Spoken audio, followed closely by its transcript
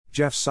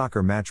Jeff's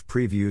Soccer Match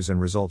Previews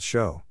and Results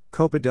Show,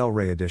 Copa del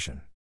Rey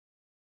Edition.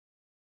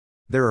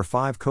 There are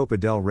 5 Copa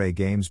del Rey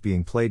games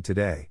being played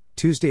today,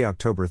 Tuesday,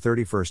 October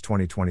 31,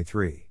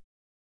 2023.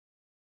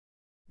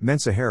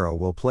 Mensajero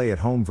will play at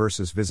home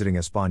versus visiting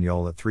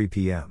Espanyol at 3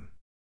 p.m.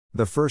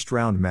 The first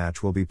round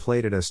match will be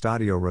played at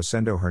Estadio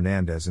Rosendo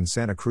Hernandez in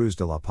Santa Cruz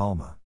de la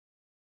Palma.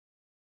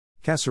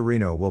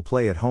 Casarino will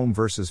play at home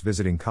versus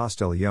visiting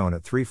Castellón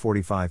at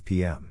 3:45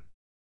 p.m.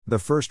 The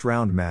first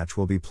round match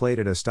will be played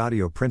at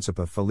Estadio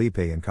Príncipe Felipe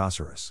in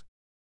Cáceres.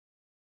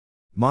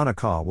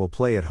 Monaco will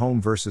play at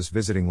home versus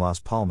visiting Las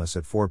Palmas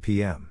at 4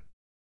 p.m.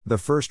 The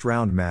first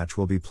round match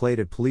will be played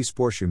at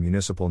Polisportiu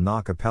Municipal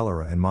na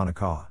Capellera in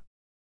Monaco.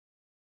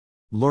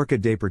 Lorca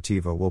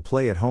Deportiva will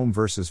play at home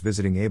versus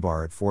visiting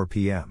Eibar at 4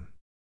 p.m.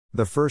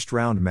 The first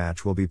round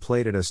match will be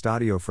played at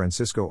Estadio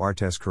Francisco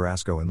Artes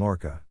Carrasco in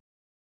Lorca.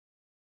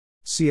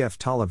 CF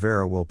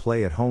Talavera will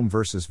play at home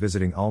versus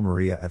visiting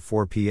Almeria at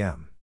 4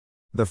 p.m.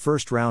 The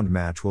first round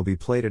match will be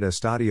played at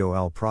Estadio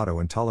El Prado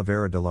in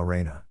Talavera de la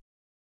Reina.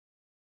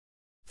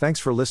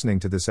 Thanks for listening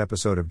to this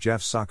episode of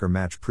Jeff's Soccer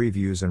Match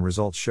Previews and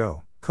Results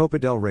Show, Copa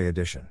del Rey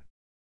Edition.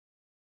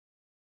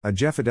 A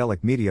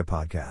Jeffadelic Media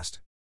Podcast.